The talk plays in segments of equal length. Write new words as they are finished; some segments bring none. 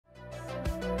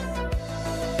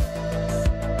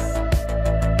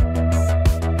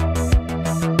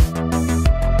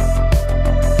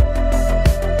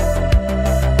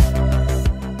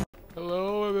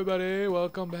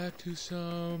welcome back to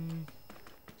some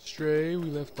Stray. We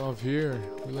left off here.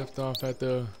 We left off at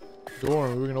the door.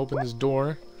 We were gonna open this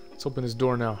door. Let's open this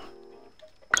door now.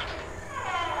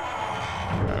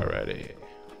 Alrighty.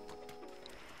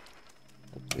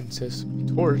 Open sesame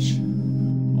torch.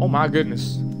 Oh my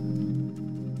goodness.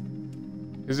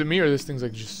 Is it me or this thing's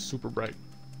like just super bright?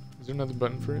 Is there another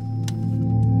button for it?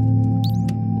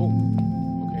 Oh,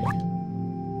 okay.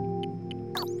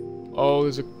 Oh,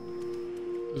 there's a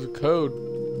code.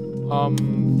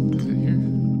 Is it here?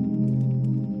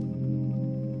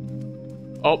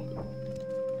 Oh,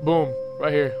 boom,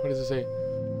 right here. What does it say?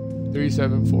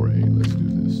 3748. Let's do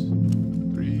this.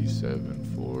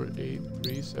 3748.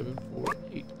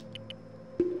 3748.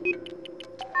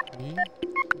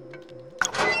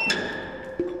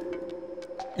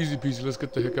 Easy peasy. Let's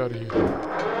get the heck out of here.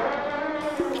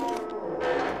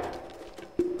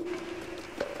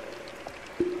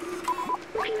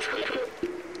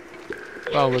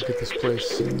 Wow, look at this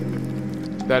place.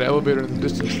 That elevator in the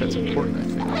distance, that's important, I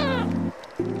think.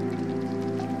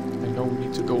 I know we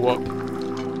need to go up.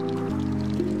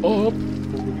 Up!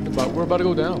 We're about to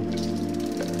go down.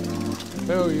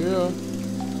 Hell yeah.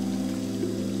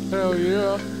 Hell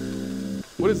yeah.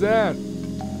 What is that?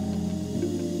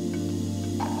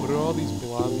 What are all these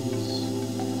blobbies?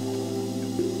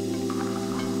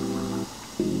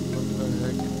 What the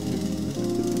heck?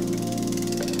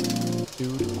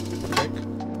 Dude, what the heck?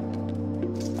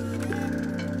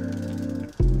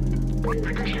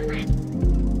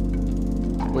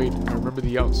 Wait, I remember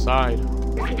the outside.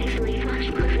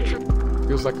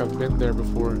 Feels like I've been there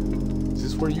before. Is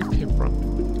this where you came from?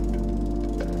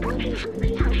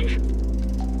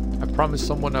 I promised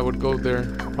someone I would go there.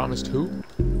 Promised who?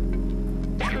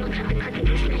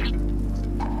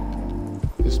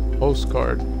 This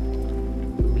postcard.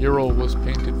 The mural was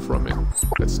painted from it.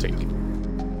 Let's take it.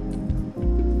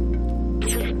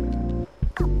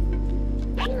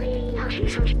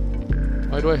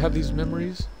 Why do I have these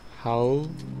memories? How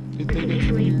did they get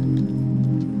here?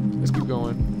 Let's keep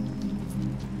going.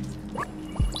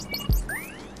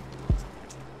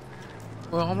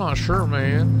 Well, I'm not sure,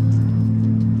 man.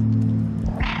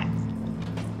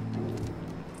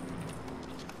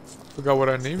 Forgot what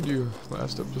I named you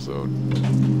last episode.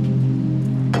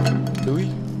 Billy?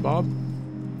 Bob?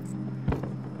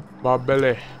 Bob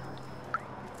Belly.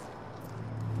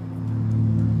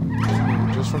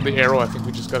 Just from the arrow, I think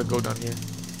we just gotta go down here.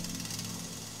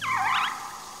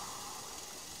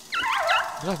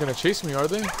 They're not gonna chase me, are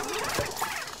they?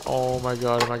 Oh my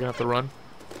god, am I gonna have to run?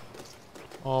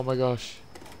 Oh my gosh.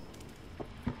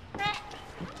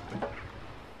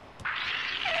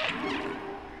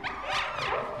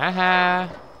 Haha.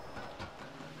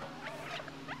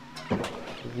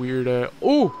 Weird.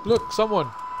 Oh, look, someone.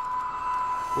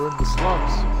 We're in the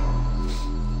slums.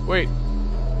 Wait.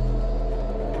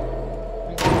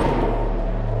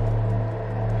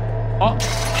 Oh.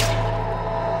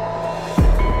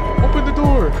 Open the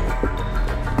door.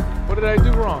 What did I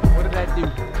do wrong? What did I do?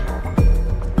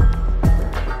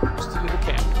 Just a little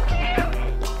cat.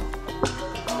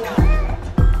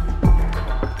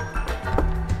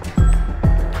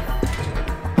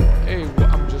 Hey, well,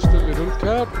 I'm just a little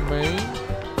cat, man.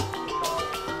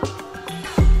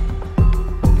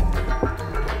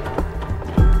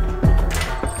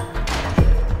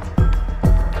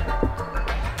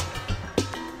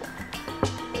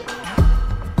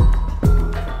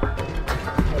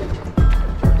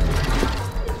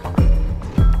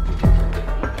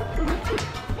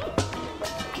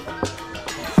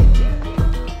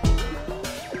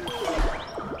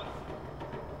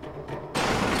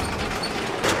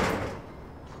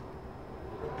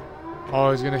 Oh,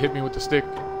 he's gonna hit me with the stick.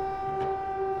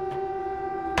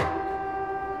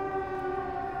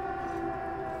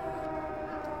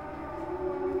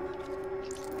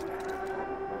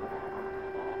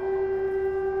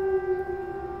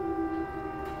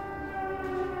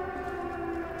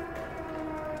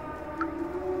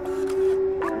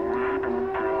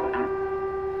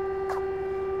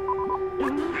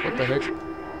 What the heck?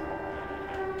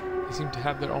 They seem to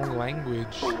have their own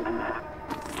language.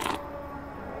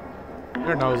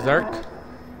 You're no Zerk.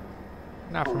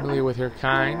 Not familiar with your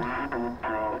kind.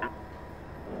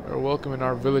 You're welcome in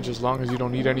our village as long as you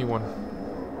don't eat anyone.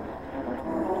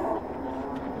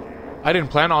 I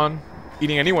didn't plan on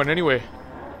eating anyone anyway.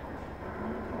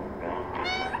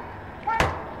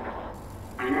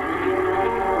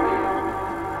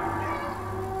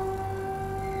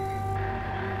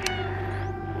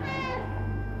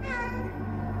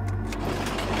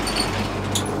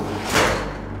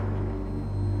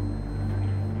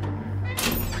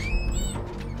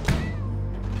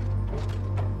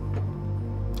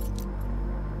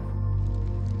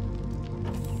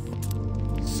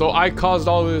 So I caused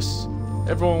all this.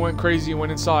 Everyone went crazy and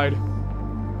went inside.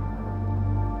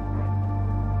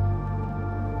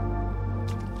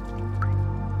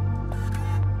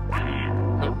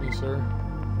 Help me, sir.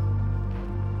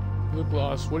 You look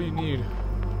lost. What do you need?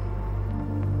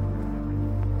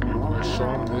 I'm gonna show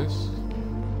him this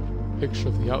picture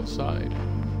of the outside.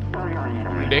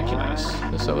 Ridiculous.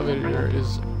 This elevator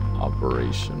is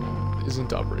operational.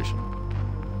 Isn't operational.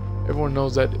 Everyone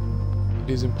knows that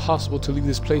it is impossible to leave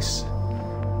this place.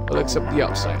 Well, except the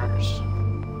outsiders.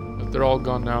 But they're all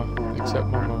gone now, except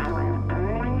Momo.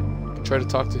 You can try to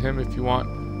talk to him if you want.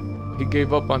 He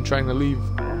gave up on trying to leave.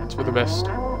 It's for the best.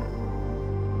 It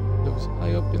was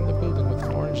high up in the building with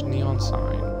an orange neon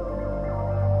sign.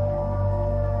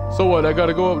 So what, I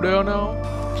gotta go up there now?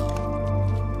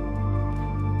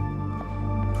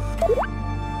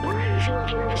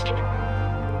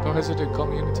 Don't hesitate, call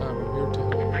me anytime. I'm here to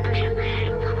help.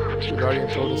 The guardian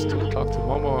told us to talk to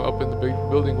Momo up in the big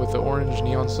building with the orange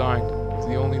neon sign. It's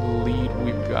the only lead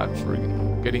we've got for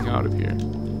getting out of here.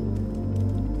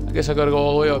 I guess I gotta go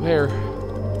all the way up here.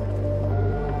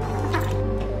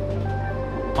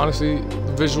 Honestly,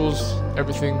 the visuals,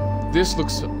 everything. This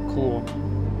looks cool.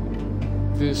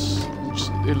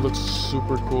 It looks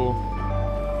super cool.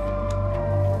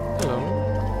 Hello.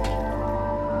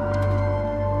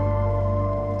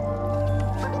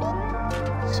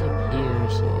 It's up here,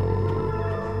 so...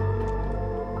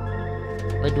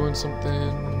 Am I doing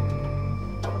something?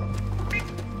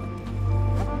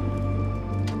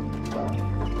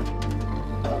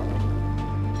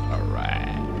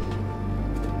 Alright.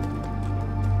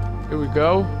 Here we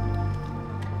go.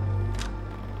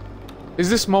 Is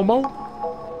this Momo?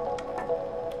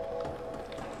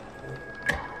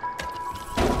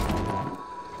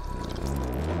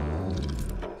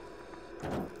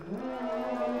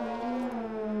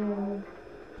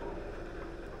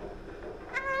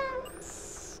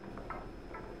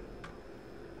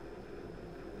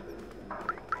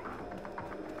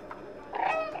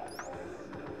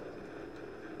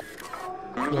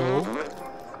 No.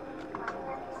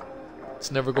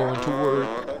 It's never going to work.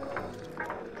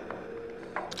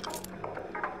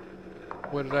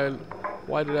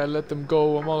 Why did I let them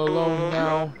go? I'm all alone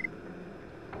now.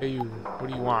 Hey you, what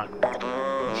do you want?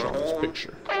 Show me this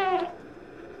picture.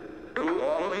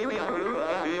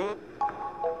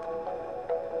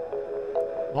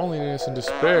 Loneliness and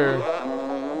despair.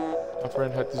 My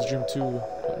friend had this dream too,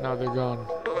 but now they're gone.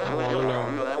 I'm all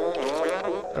alone.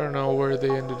 I don't know where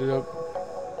they ended up.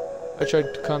 I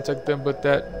tried to contact them, but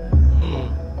that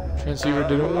transceiver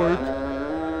didn't work.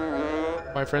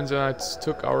 My friends and I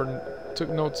took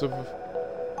notes of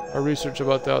our research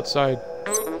about the outside.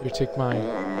 Here, take mine.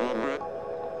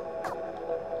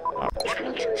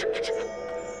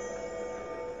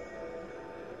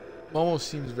 Momo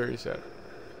seems very sad.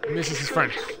 He misses his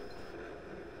friends.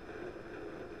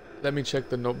 Let me check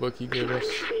the notebook he gave us.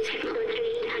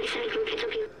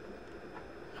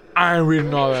 I ain't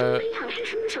reading all that.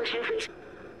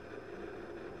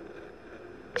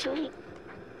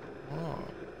 Oh,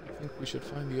 I think we should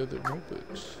find the other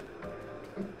notebooks.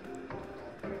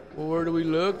 Well, where do we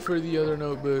look for the other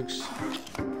notebooks?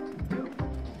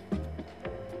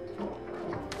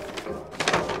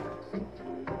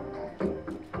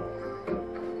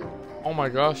 Oh my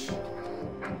gosh.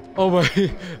 Oh my,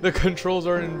 the controls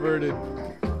are inverted.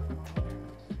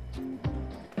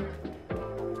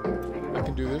 I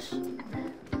can do this.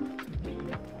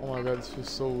 Oh my god, this feels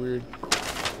so weird.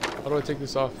 How do I take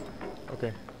this off?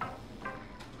 Okay.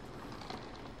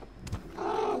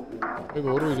 Wait,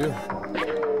 but what do we do?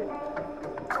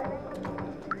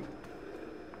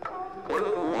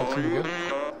 That's pretty good.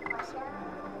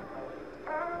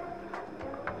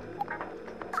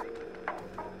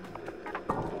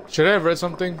 Should I have read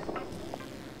something?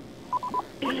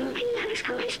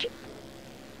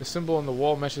 The symbol on the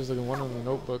wall meshes like the one on the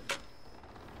notebook.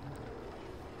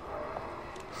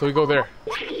 So we go there.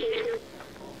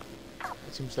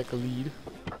 That seems like a lead.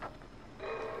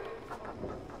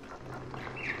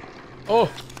 Oh!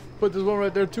 But there's one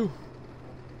right there too.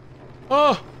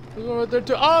 Oh! There's one right there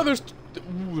too. Oh, there's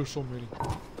so many.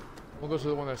 We'll go to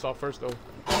the one that I saw first though.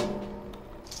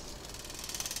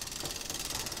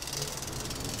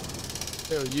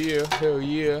 Hell yeah, hell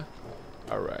yeah.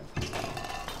 Alright.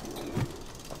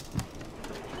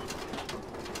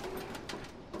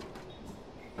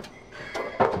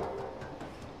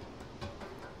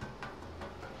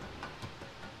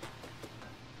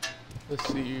 Let's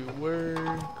see, where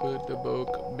could the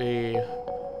book be?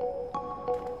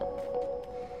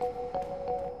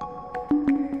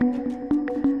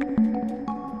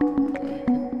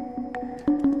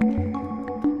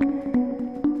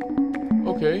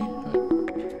 Okay.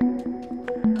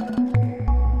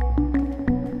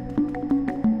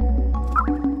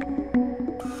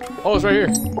 Oh, it's right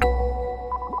here.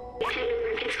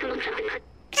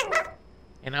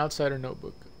 An outsider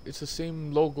notebook. It's the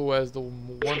same logo as the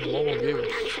one Momo gave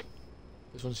us.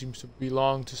 This one seems to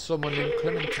belong to someone named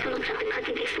Clementine.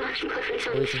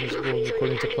 Everything is going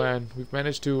according to plan. We've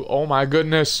managed to... Oh my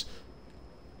goodness!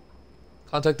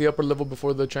 Contact the upper level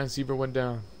before the transceiver went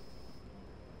down.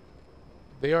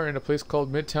 They are in a place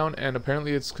called Midtown, and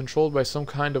apparently it's controlled by some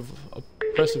kind of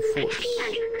oppressive force.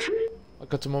 I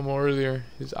got to Momo earlier.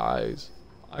 His eyes.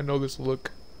 I know this look.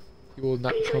 He will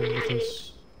not come with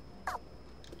us.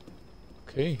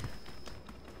 Okay.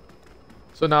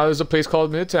 So now there's a place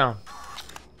called Midtown.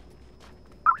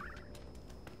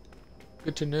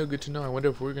 Good to know, good to know. I wonder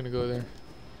if we're gonna go there.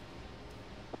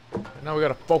 And now we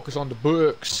gotta focus on the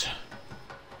books.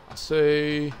 I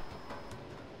say...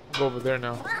 I'll go over there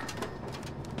now.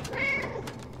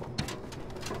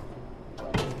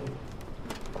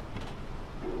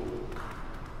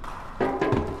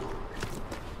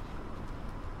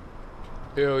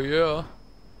 Hell yeah.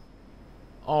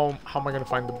 How am I gonna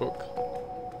find the book?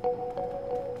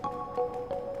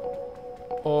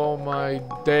 Oh my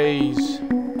days.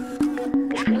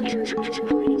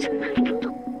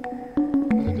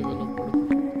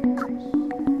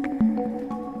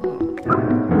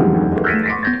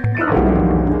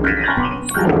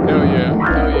 Hell yeah,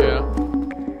 hell yeah.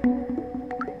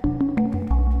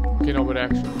 Okay, no, but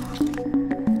actually.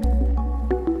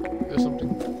 There's something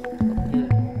up here.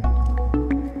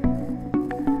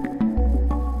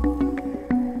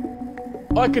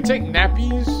 Oh, I could take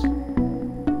nappies?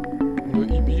 I'm a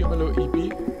little EB, I'm a little EB.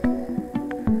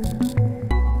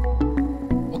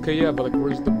 Okay, yeah, but like,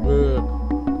 where's the book?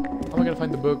 How am I gonna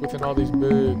find the book within all these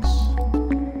books?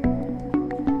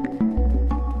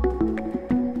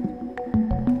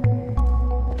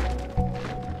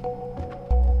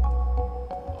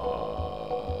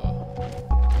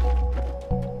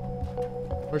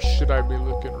 Where should I be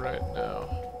looking right now?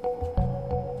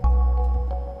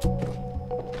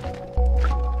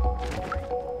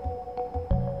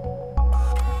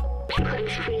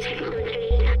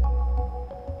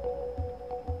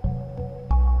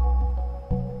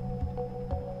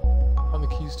 Found the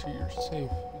keys to your safe.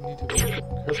 You need to be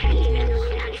careful with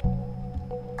these.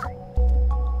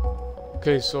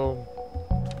 Okay, so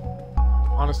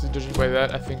honestly, judging by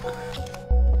that, I think I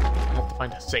have to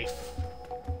find a safe.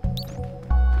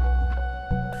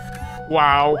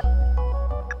 Wow.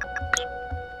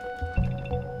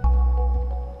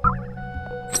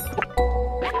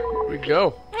 Here we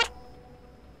go.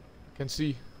 I can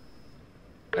see.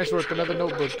 Nice work, another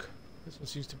notebook. This one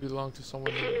seems to belong to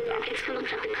someone named...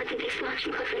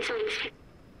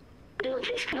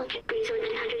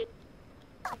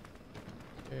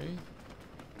 Okay.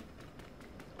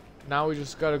 Now we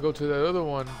just gotta go to that other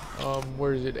one.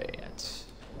 Where is it at?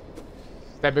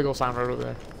 That big old sign right over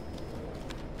there.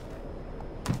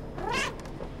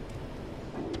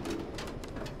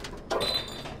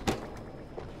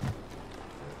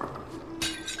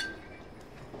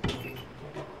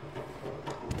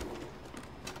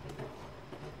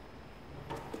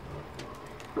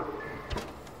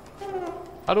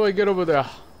 How do I get over there?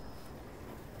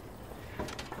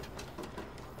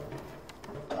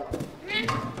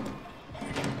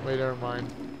 Wait, never mind.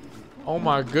 Oh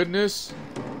my goodness.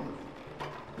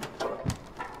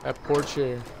 That poor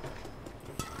chair.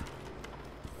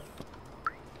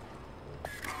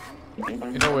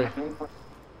 No way.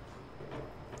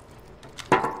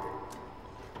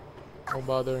 Don't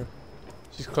bother.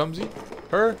 She's clumsy.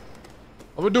 Her?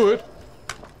 I'm gonna do it.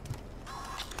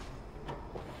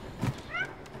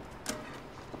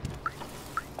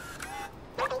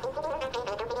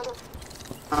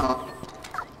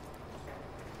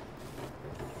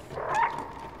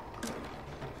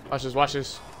 Watch this, watch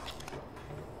this.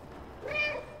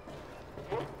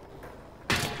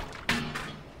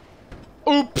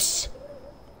 Oops!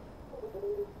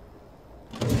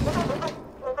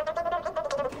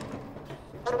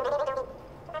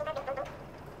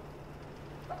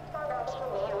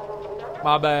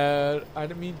 My bad. I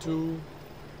didn't mean to.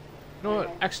 No,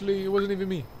 actually, it wasn't even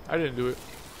me. I didn't do it.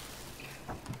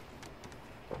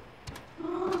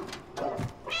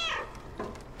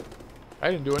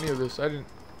 I didn't do any of this. I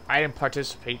didn't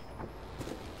participate.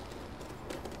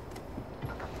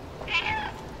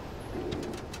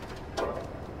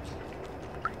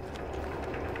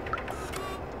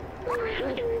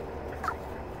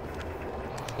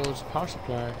 Close power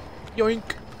supply.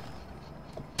 Yoink!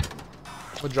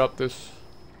 I'm gonna drop this.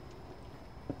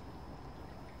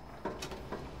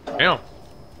 Damn,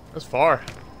 that's far.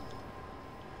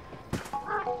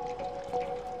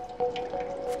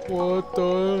 What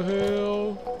the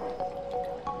hell?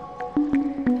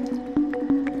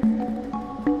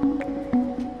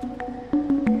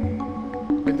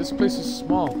 Man, this place is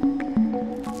small.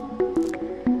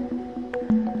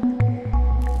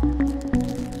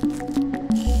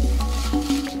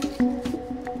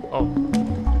 Oh.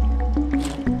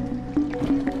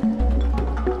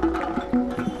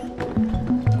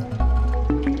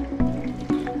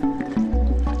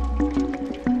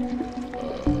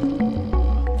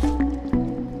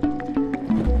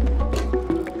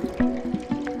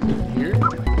 Here?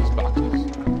 These boxes.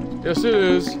 Yes, it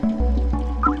is.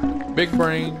 Big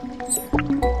brain.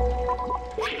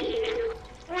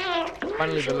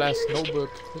 Finally, the last notebook.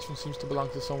 This one seems to belong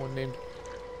to someone named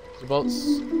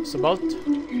Zebaltazar.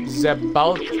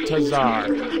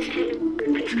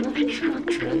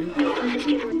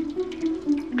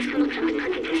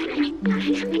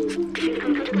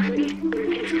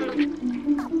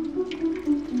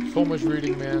 So much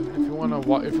reading, man.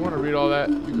 If you wanna read all that,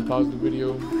 you can pause the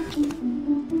video.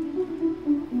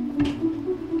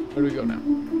 Where do we go now?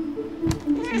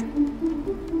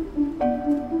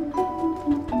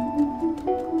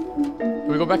 Do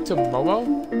we go back to Momo?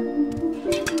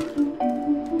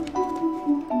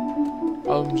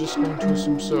 I'm just going to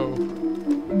assume so.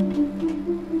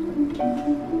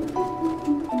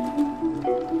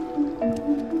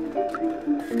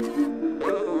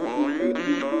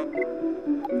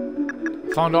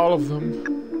 Found all of them.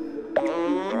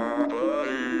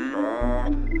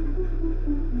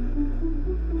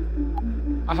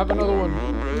 I have another one.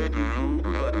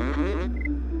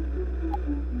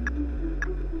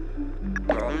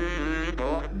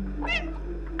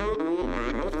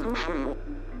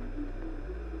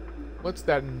 What's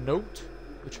that note?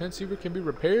 The transceiver can be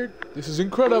repaired? This is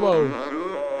incredible!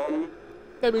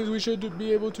 That means we should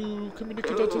be able to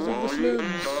communicate out to the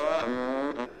Slims.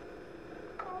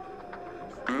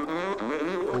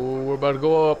 Oh, we're about to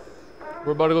go up.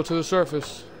 We're about to go to the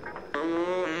surface.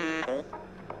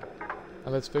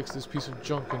 Now let's fix this piece of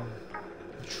junk and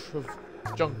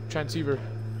junk transceiver.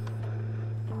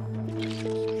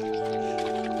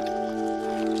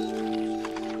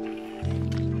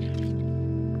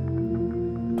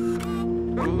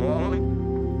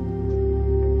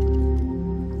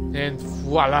 And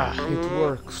voila, it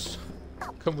works.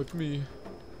 Come with me.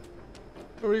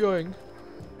 Where are we going?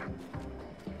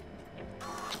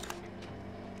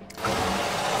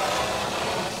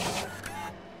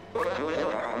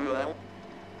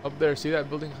 Up there, see that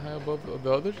building high above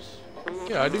the others?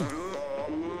 Yeah, I do.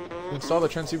 Install the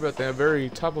transceiver at the very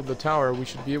top of the tower. We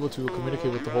should be able to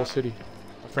communicate with the whole city.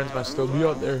 My friends might still be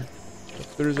out there.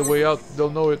 If there is a way out, they'll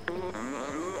know it.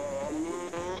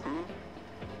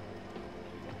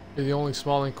 You're the only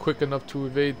small and quick enough to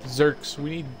evade the Zerks. We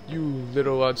need you,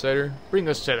 little outsider. Bring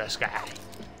us to the sky.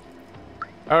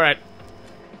 Alright.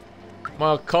 I'm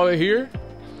gonna call it here.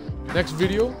 Next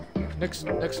video. Next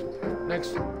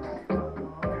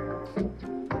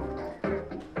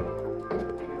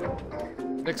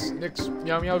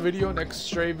meow meow video, next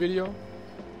stray video.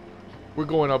 We're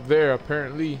going up there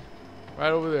apparently.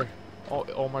 Right over there.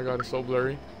 Oh my god, it's so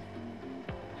blurry.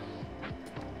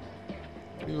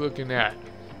 What are you looking at?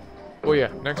 Oh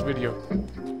yeah, next video.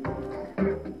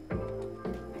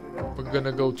 We're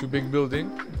gonna go to big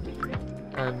building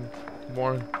and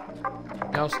more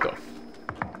meow stuff.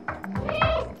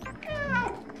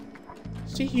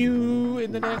 See you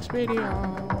in the next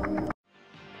video.